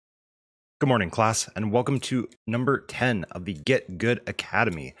Good morning, class, and welcome to number 10 of the Get Good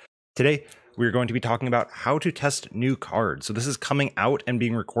Academy. Today, we're going to be talking about how to test new cards. So this is coming out and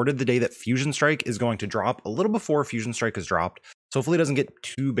being recorded the day that Fusion Strike is going to drop, a little before Fusion Strike is dropped. So hopefully it doesn't get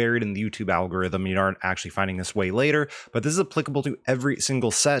too buried in the YouTube algorithm. You aren't actually finding this way later, but this is applicable to every single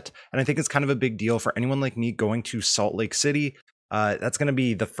set. And I think it's kind of a big deal for anyone like me going to Salt Lake City. That's going to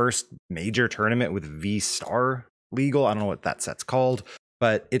be the first major tournament with V-Star legal. I don't know what that set's called.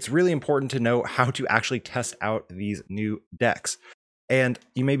 But it's really important to know how to actually test out these new decks. And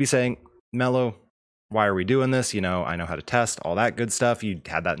you may be saying, Mello, why are we doing this? You know, I know how to test, all that good stuff. You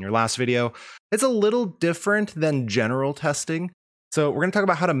had that in your last video. It's a little different than general testing. So we're going to talk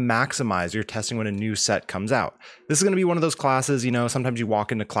about how to maximize your testing when a new set comes out. This is going to be one of those classes, you know, sometimes you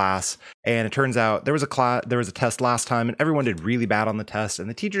walk into class and it turns out there was a test last time and everyone did really bad on the test and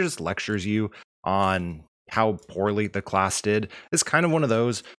the teacher just lectures you on how poorly the class did. It's kind of one of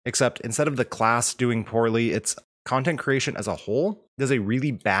those, except instead of the class doing poorly, it's content creation as a whole does a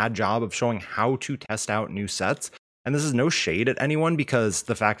really bad job of showing how to test out new sets. And this is no shade at anyone, because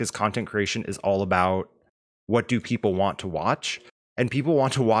the fact is content creation is all about what do people want to watch, and people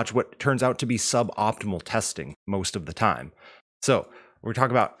want to watch what turns out to be suboptimal testing most of the time. So we're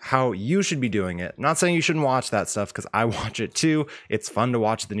talking about how you should be doing it. I'm not saying you shouldn't watch that stuff, because I watch it too. It's fun to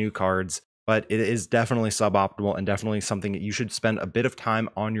watch the new cards, but it is definitely suboptimal and definitely something that you should spend a bit of time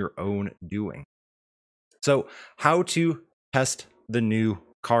on your own doing. So how to test the new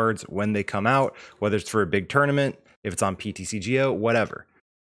cards when they come out, whether it's for a big tournament, if it's on PTCGO, whatever.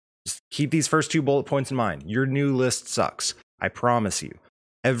 Just keep these first two bullet points in mind. Your new list sucks. I promise you.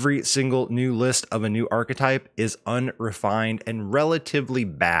 Every single new list of a new archetype is unrefined and relatively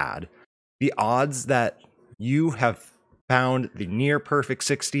bad. The odds that you have found the near perfect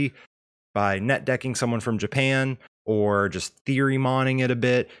 60 by net decking someone from Japan or just theory modding it a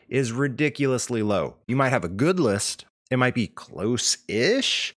bit is ridiculously low. You might have a good list, it might be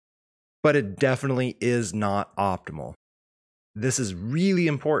close-ish, but it definitely is not optimal. This is really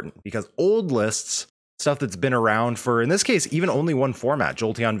important because old lists, stuff that's been around for, in this case, even only one format,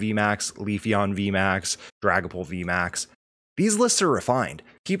 Jolteon VMAX, Leafeon VMAX, Dragapult VMAX, these lists are refined.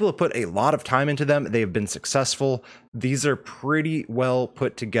 People have put a lot of time into them. They have been successful. These are pretty well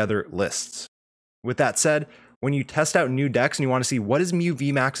put together lists. With that said, when you test out new decks and you want to see what is Mew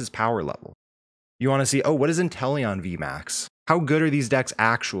VMAX's power level, you want to see, oh, what is Inteleon VMAX? How good are these decks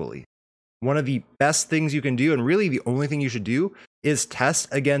actually? One of the best things you can do, and really the only thing you should do, is test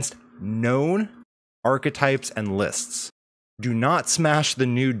against known archetypes and lists. Do not smash the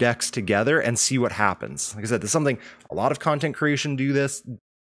new decks together and see what happens. Like I said, there's something, a lot of content creation do this,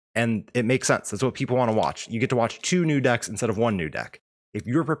 and it makes sense. That's what people want to watch. You get to watch two new decks instead of one new deck. If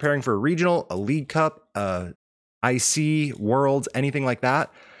you're preparing for a regional, a League Cup, IC, Worlds, anything like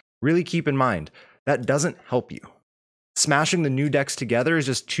that, really keep in mind, that doesn't help you. Smashing the new decks together is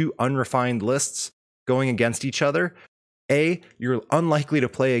just two unrefined lists going against each other. You're unlikely to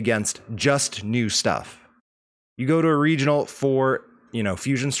play against just new stuff. You go to a regional for, you know,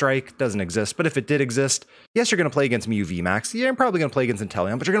 Fusion Strike doesn't exist, but if it did exist, yes, you're going to play against Mew VMAX. Yeah, you're probably going to play against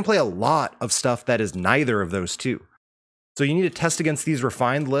Inteleon, but you're going to play a lot of stuff that is neither of those two. So you need to test against these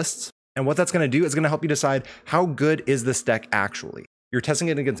refined lists, and what that's going to do is going to help you decide how good is this deck actually. You're testing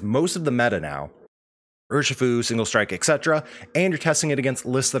it against most of the meta now, Urshifu, Single Strike, etc., and you're testing it against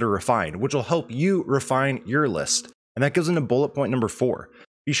lists that are refined, which will help you refine your list. And that goes into bullet point number 4.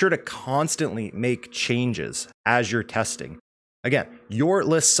 Be sure to constantly make changes as you're testing. Again, your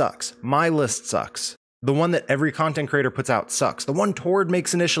list sucks. My list sucks. The one that every content creator puts out sucks. The one Tord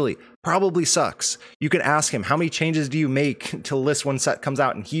makes initially probably sucks. You can ask him, how many changes do you make to list when set comes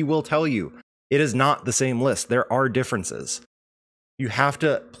out? And he will tell you it is not the same list. There are differences. You have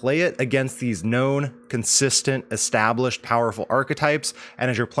to play it against these known, consistent, established, powerful archetypes.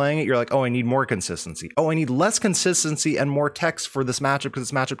 And as you're playing it, you're like, oh, I need more consistency. Oh, I need less consistency and more text for this matchup because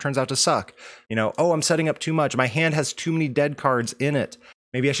this matchup turns out to suck. You know, oh, I'm setting up too much. My hand has too many dead cards in it.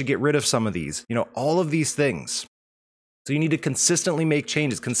 Maybe I should get rid of some of these. You know, all of these things. So you need to consistently make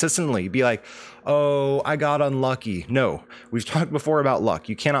changes, consistently be like, oh, I got unlucky. No, we've talked before about luck.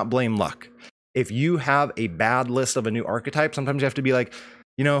 You cannot blame luck. If you have a bad list of a new archetype, sometimes you have to be like,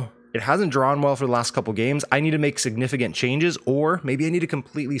 you know, it hasn't drawn well for the last couple games. I need to make significant changes, or maybe I need to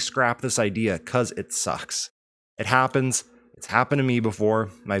completely scrap this idea because it sucks. It happens. It's happened to me before.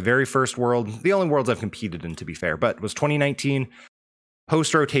 My very first world, the only worlds I've competed in, to be fair, but it was 2019,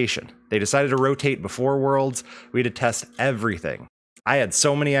 post-rotation. They decided to rotate before worlds. We had to test everything. I had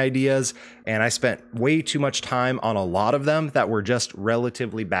so many ideas, and I spent way too much time on a lot of them that were just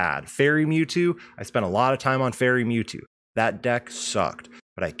relatively bad. Fairy Mewtwo, I spent a lot of time on Fairy Mewtwo. That deck sucked.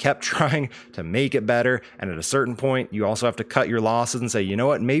 but I kept trying to make it better. And at a certain point, you also have to cut your losses and say, you know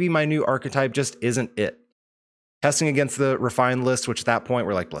what, maybe my new archetype just isn't it. Testing against the refined list, which at that point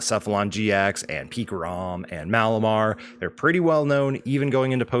were like Blacephalon GX and Pikarom and Malamar. They're pretty well known, even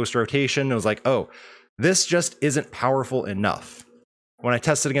going into post-rotation. It was like, oh, this just isn't powerful enough. When I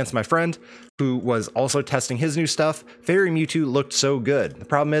tested against my friend, who was also testing his new stuff, Fairy Mewtwo looked so good. The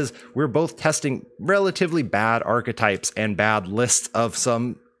problem is, we're both testing relatively bad archetypes and bad lists of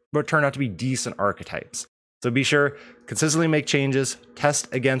some what turned out to be decent archetypes. So be sure, consistently make changes, test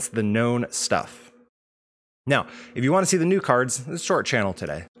against the known stuff. Now, if you want to see the new cards, it's a short channel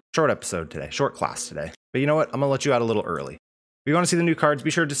today, short episode today, short class today. But you know what? I'm going to let you out a little early. If you want to see the new cards,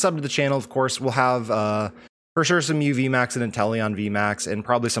 be sure to sub to the channel. Of course, we'll have, for sure, some Mew VMAX and Inteleon VMAX and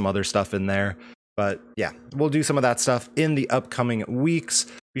probably some other stuff in there. But yeah, we'll do some of that stuff in the upcoming weeks.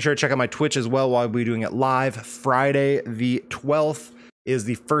 Be sure to check out my Twitch as well while we'll be doing it live. Friday the 12th is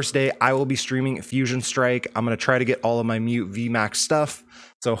the first day I will be streaming Fusion Strike. I'm going to try to get all of my Mew VMAX stuff.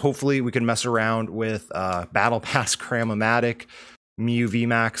 So hopefully we can mess around with Battle Pass Cram-O-Matic Mew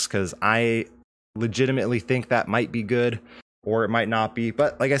VMAX, because I legitimately think that might be good, or it might not be.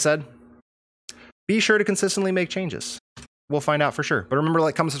 But like I said, be sure to consistently make changes. We'll find out for sure. But remember to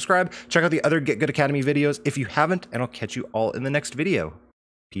like, comment, subscribe. Check out the other Get Good Academy videos if you haven't, and I'll catch you all in the next video.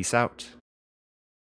 Peace out.